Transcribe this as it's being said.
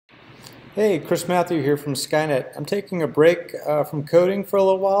Hey, Chris Matthew here from Skynet. I'm taking a break from coding for a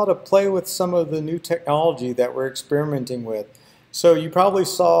little while to play with some of the new technology that we're experimenting with. So you probably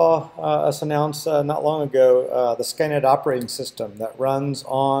saw us announce not long ago the Skynet operating system that runs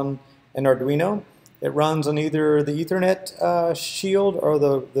on an Arduino. It runs on either the Ethernet shield or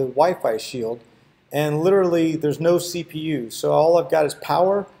the Wi-Fi shield. And literally there's no CPU. So all I've got is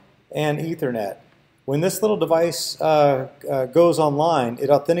power and Ethernet. When this little device goes online,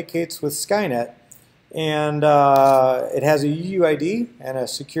 it authenticates with Skynet, and it has a UUID and a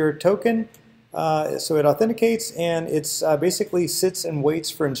secure token. So it authenticates, and it's basically sits and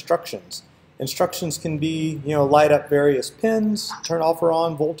waits for instructions. Instructions can be, light up various pins, turn off or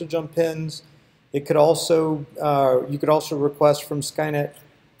on voltage on pins. It could also you could also request from Skynet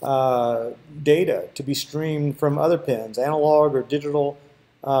data to be streamed from other pins, analog or digital,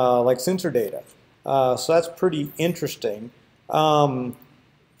 like sensor data. So that's pretty interesting. When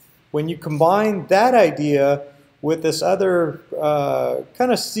you combine that idea with this other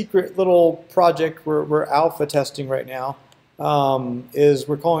kind of secret little project we're alpha testing right now,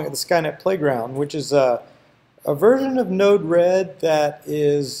 we're calling it the Skynet Playground, which is a version of ChromeRed that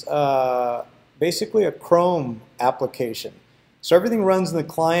is basically a Chrome application. So everything runs in the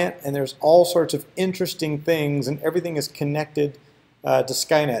client, and there's all sorts of interesting things, and everything is connected to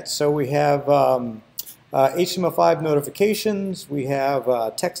Skynet. So we have HTML5 notifications, we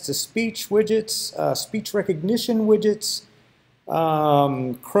have text-to-speech widgets, speech recognition widgets,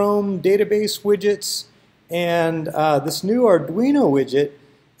 Chrome database widgets, and this new Arduino widget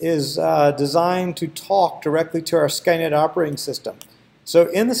is designed to talk directly to our Skynet operating system. So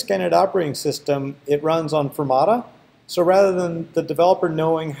in the Skynet operating system, it runs on Fermata. So rather than the developer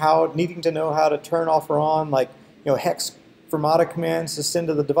needing to know how to turn off or on, like hex Fermata commands to send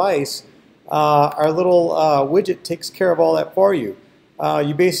to the device, our little widget takes care of all that for you.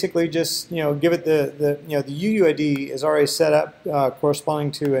 You basically just give it the UUID is already set up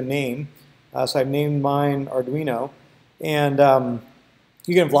corresponding to a name. So I've named mine Arduino, and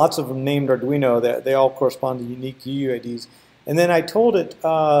you can have lots of them named Arduino. That they all correspond to unique UUIDs. And then I told it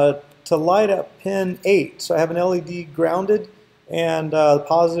to light up pin 8. So I have an LED grounded and the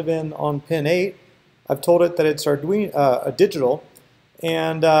positive end on pin 8. I've told it that it's Arduino digital,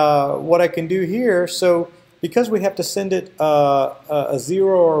 and what I can do here, so because we have to send it a 0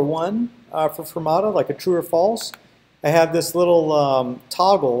 or 1 for Fermata, like a true or false, I have this little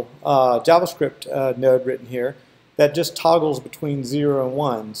toggle JavaScript node written here that just toggles between 0 and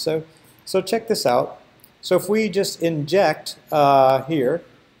 1. So check this out. So if we just inject here,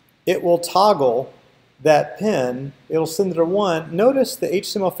 it will toggle that pin. It'll send it a 1. Notice the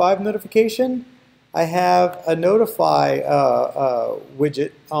HTML5 notification. I have a notify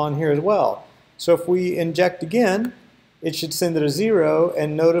widget on here as well. So if we inject again, it should send it a 0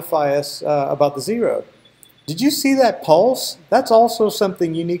 and notify us about the 0. Did you see that pulse? That's also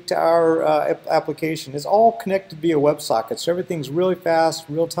something unique to our application. It's all connected via WebSocket, so everything's really fast,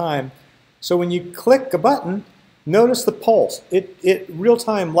 real time. So when you click a button, notice the pulse. It real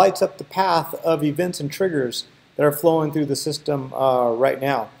time lights up the path of events and triggers that are flowing through the system right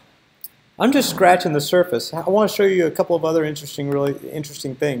now. I'm just scratching the surface. I want to show you a couple of other really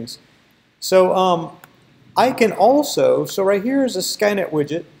interesting things. So I can also, so right here is a Skynet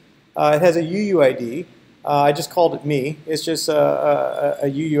widget. It has a UUID. I just called it me. It's just a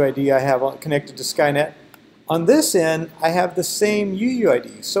UUID I have connected to Skynet. On this end, I have the same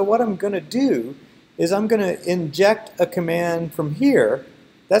UUID. So what I'm going to do is I'm going to inject a command from here.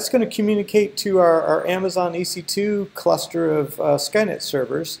 That's going to communicate to our Amazon EC2 cluster of Skynet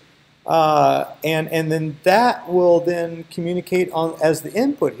servers. And then that will then communicate as the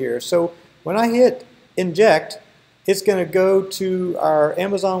input here. So when I hit inject, it's going to go to our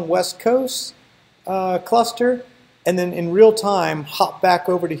Amazon West Coast cluster, and then in real time hop back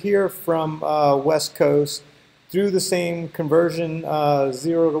over to here from West Coast through the same conversion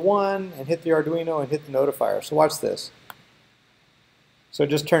 0 to 1 and hit the Arduino and hit the notifier. So watch this. So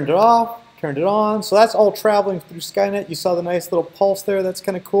just turned it off, turned it on. So that's all traveling through Skynet. You saw the nice little pulse there. That's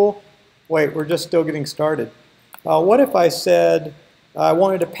kind of cool. Wait, we're just still getting started. What if I said I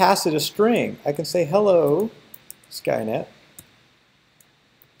wanted to pass it a string? I can say hello, Skynet.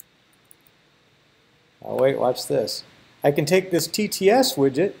 Oh, wait, watch this. I can take this TTS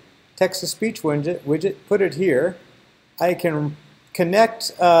widget, text-to-speech widget, put it here. I can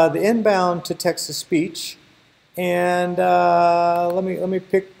connect the inbound to text-to-speech, and let me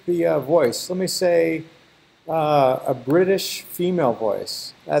pick the voice. Let me say a British female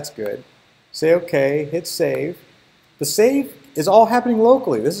voice. That's good. Say OK, hit save. The save is all happening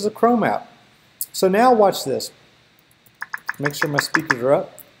locally. This is a Chrome app. So now watch this. Make sure my speakers are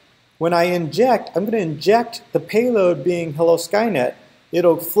up. when I inject, I'm going to inject the payload being Hello Skynet.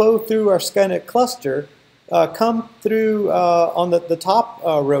 It'll flow through our Skynet cluster, come through on the top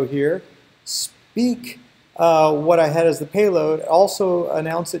row here, speak what I had as the payload, also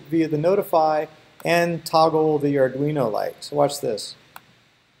announce it via the notify, and toggle the Arduino light. So watch this.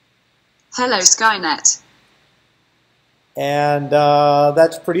 Hello Skynet. And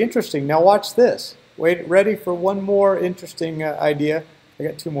that's pretty interesting. Now watch this. Wait, ready for one more interesting idea? I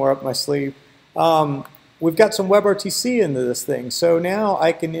got two more up my sleeve. We've got some WebRTC into this thing. So now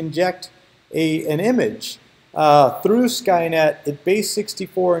I can inject an image through Skynet. It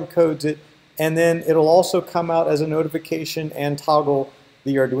base64 encodes it, and then it'll also come out as a notification and toggle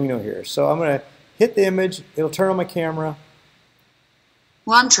the Arduino here. So I'm going to hit the image. It'll turn on my camera.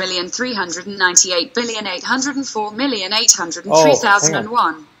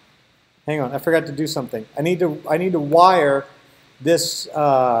 1,398,804,803,001. Hang on, I forgot to do something. I need to wire this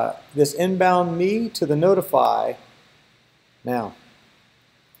this inbound me to the notify now.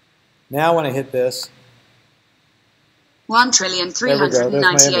 Now when I hit this,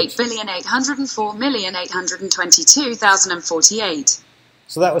 1,398,804,822,048.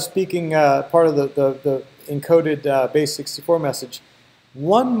 So that was speaking part of the encoded base64 message.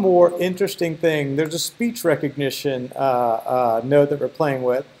 One more interesting thing, there's a speech recognition node that we're playing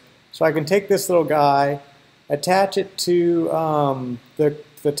with. So I can take this little guy, attach it to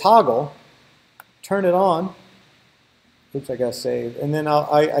the toggle, turn it on. Oops, I gotta save. And then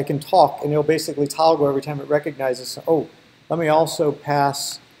I can talk, and it'll basically toggle every time it recognizes. Oh, let me also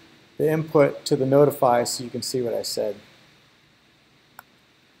pass the input to the notify so you can see what I said.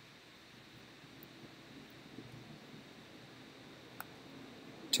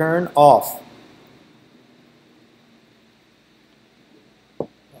 Turn off.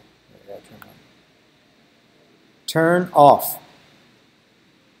 Turn off.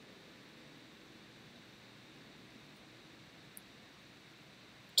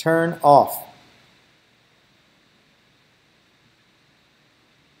 Turn off.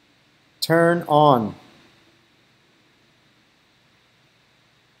 Turn on.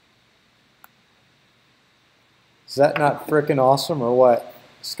 Is that not frickin' awesome or what?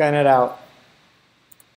 Skynet out.